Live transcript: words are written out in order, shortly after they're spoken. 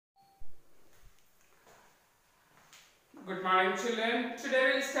Good morning, children.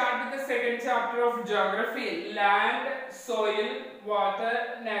 Today we'll start with the second chapter of geography: land, soil, water,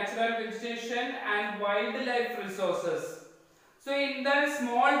 natural vegetation, and wildlife resources. So, in the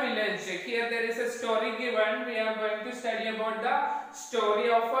small village, here there is a story given. We are going to study about the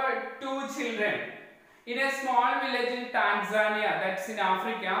story of two children. In a small village in Tanzania, that's in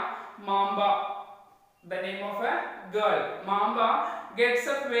Africa, Mamba, the name of a girl. Mamba gets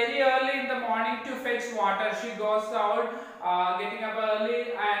up very early in the morning to fetch water. She goes out getting up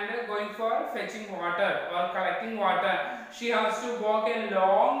early and going for fetching water or collecting water. She has to walk a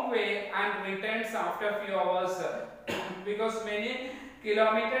long way and returns after a few hours because many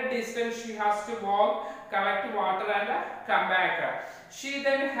kilometer distance she has to walk, collect water and come back. She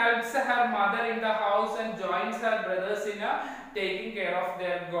then helps her mother in the house and joins her brothers in taking care of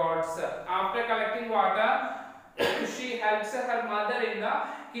their goats. After collecting water, she helps her mother in the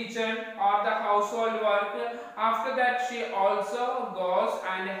kitchen or the household work. After that, she also goes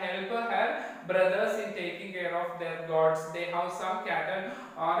and help her brothers in taking care of their goats. They have some cattle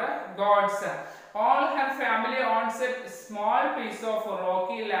or goats. All her family owns a small piece of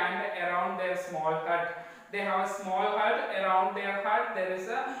rocky land around their small hut. They have a small hut. Around their hut there is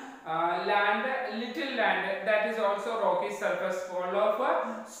a little land that is also rocky surface full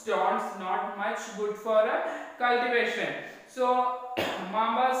of stones, not much good for cultivation. So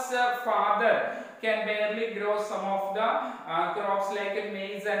Mamba's father can barely grow some of the crops like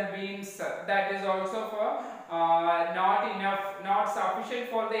maize and beans. That is also for not enough, not sufficient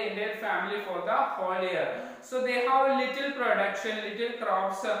for the entire family for the whole year. So they have little production, little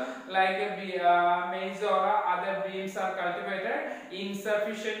crops like maize or other beans are cultivated,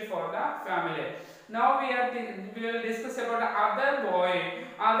 insufficient for the family. Now we will discuss about other boy,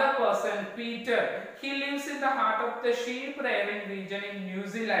 other person, Peter. He lives in the heart of the sheep rearing region in New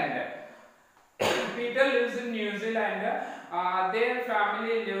Zealand. Peter lives in New Zealand. Their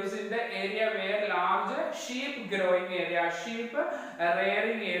family lives in the area where large sheep growing area, sheep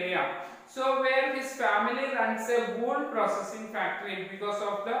rearing area. So where his family runs a wool processing factory because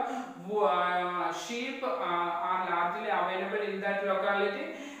of the sheep are largely available in that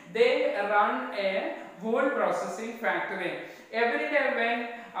locality. They run a wool processing factory. Every day when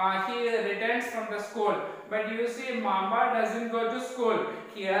he returns from the school, but you see Mamba doesn't go to school.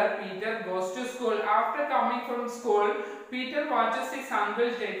 Here Peter goes to school. After coming from school, Peter watches his uncle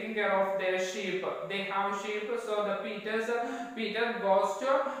taking care of their sheep. They have sheep, so the Peter goes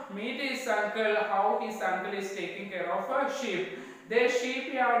to meet his uncle, how his uncle is taking care of sheep. Their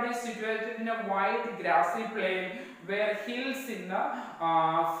sheep yard is situated in a wide grassy plain where hills in the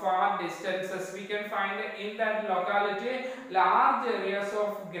far distances. We can find in that locality large areas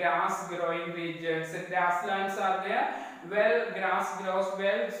of grass growing regions. Grasslands are there. Well, grass grows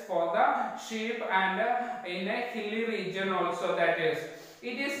well for the sheep and in a hilly region also, that is.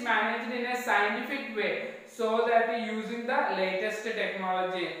 It is managed in a scientific way so that using the latest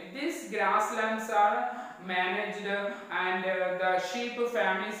technology. These grasslands are managed and the sheep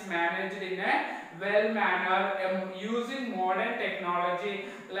farm is managed in a well manner using modern technology,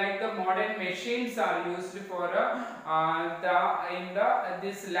 like the modern machines are used for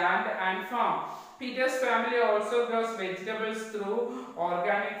this land and farm. Peter's family also grows vegetables through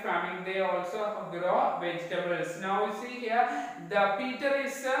organic farming. They also grow vegetables. Now you see here, the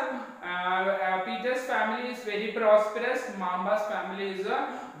Peter's family is very prosperous. Mamba's family is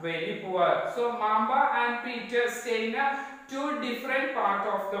very poor. So Mamba and Peter stay in two different parts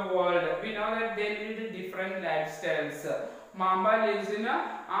of the world. We know that they lead different lifestyles. Mamba lives in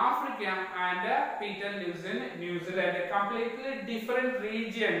Africa and Peter lives in New Zealand. Completely different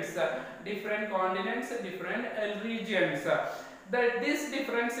regions, different continents, different regions. This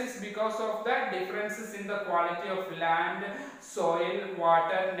difference is because of the differences in the quality of land, soil,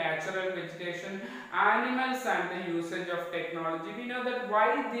 water, natural vegetation, animals and the usage of technology. We know that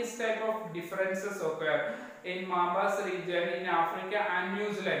why this type of differences occur in Mamba's region in Africa and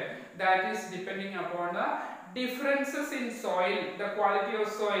New Zealand. That is depending upon the differences in soil, the quality of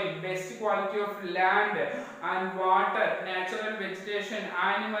soil, best quality of land and water, natural vegetation,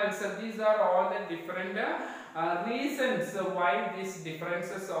 animals. These are all the different reasons why these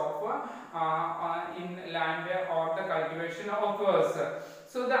differences of in land or the cultivation occurs.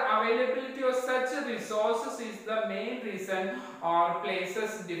 So the availability of such resources is the main reason or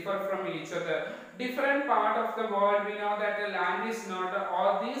places differ from each other. Different part of the world, we know that the land is not,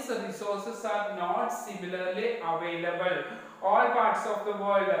 or these resources are not similarly available. All parts of the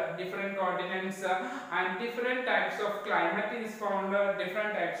world, different continents and different types of climate is found,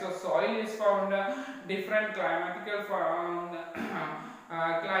 different types of soil is found, different climatical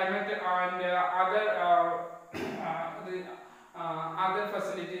climate and other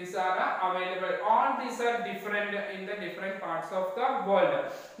All these are different in the different parts of the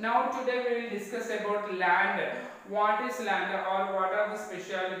world. Now today we will discuss about land. What is land, or what are the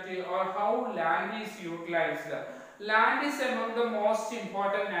speciality, or how land is utilized. Land is among the most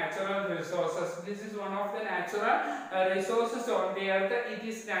important natural resources. This is one of the natural resources on the earth. It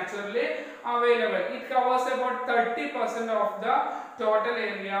is naturally available. It covers about 30% of the total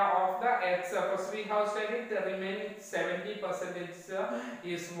area of the earth's surface. We have studied the remaining 70%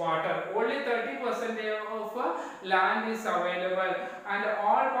 is water. Only 30% of land is available, and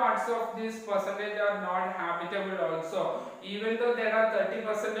all parts of this percentage are not habitable also. Even though there are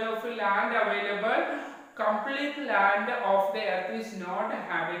 30% of land available, complete land of the earth is not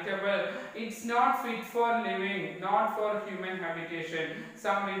habitable. It's not fit for living, not for human habitation.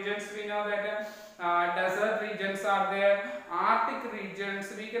 Some regions we know that desert regions are there, Arctic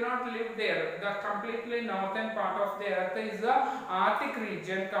regions, we cannot live there. The completely northern part of the earth is the Arctic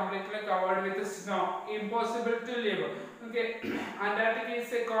region, completely covered with snow, impossible to live. Okay, Antarctica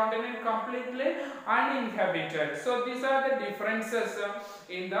is a continent completely uninhabited. So these are the differences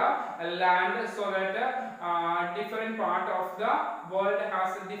in the land, so that different part of the world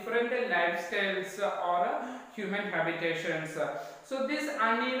has different lifestyles or human habitations. So this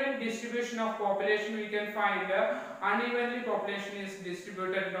uneven distribution of population we can find, unevenly population is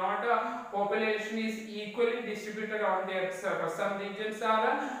distributed, not population is equally distributed on the earth's surface. Some regions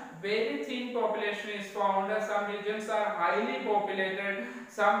are very thin population is found, some regions are highly populated,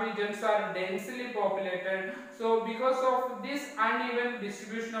 some regions are densely populated. So because of this uneven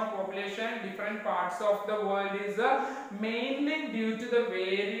distribution of population, different parts of the world is mainly due to the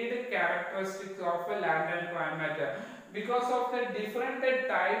varied characteristics of land and climate. Because of the different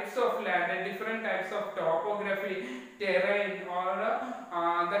types of land and different types of topography, terrain, or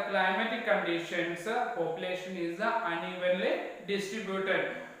the climatic conditions, population is unevenly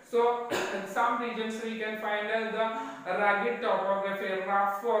distributed. So some regions we can find the rugged topography,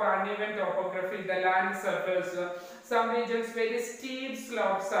 rough or uneven topography, the land surface. Some regions very steep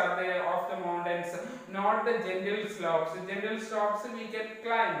slopes are there of the mountains, not the gentle slopes. Gentle slopes we can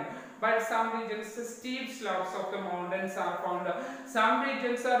climb, but some regions steep slopes of the mountains are found. Some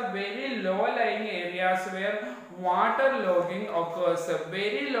regions are very low lying areas where water logging occurs.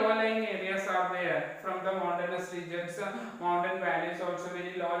 Very low lying areas are there from the mountainous regions, mountain valleys also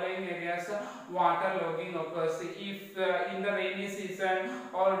very low lying areas, water logging occurs. If in the rainy season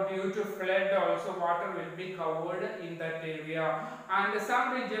or due to flood also, water will be covered in that area. And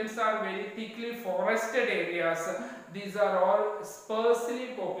some regions are very thickly forested areas. These are all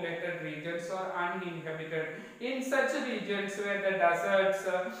sparsely populated regions or uninhabited. In such regions where the deserts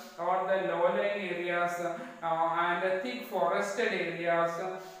or the low-lying areas and thick forested areas,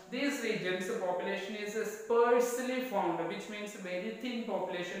 these regions the population is sparsely found, which means very thin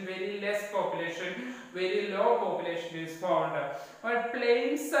population, very less population, very low population is found. But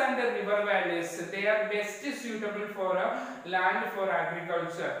plains and river valleys, they are best suitable for land for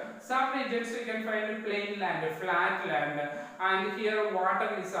agriculture. Some regions you can find plain land, flat land, and here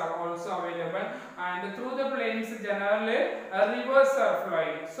water is also available, and through the plains generally rivers are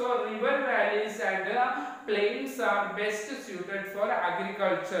flowing. So river valleys and plains are best suited for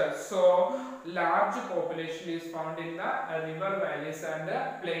agriculture. So large population is found in the river valleys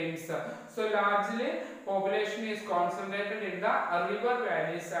and plains. So largely population is concentrated in the river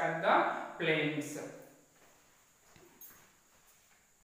valleys and the plains.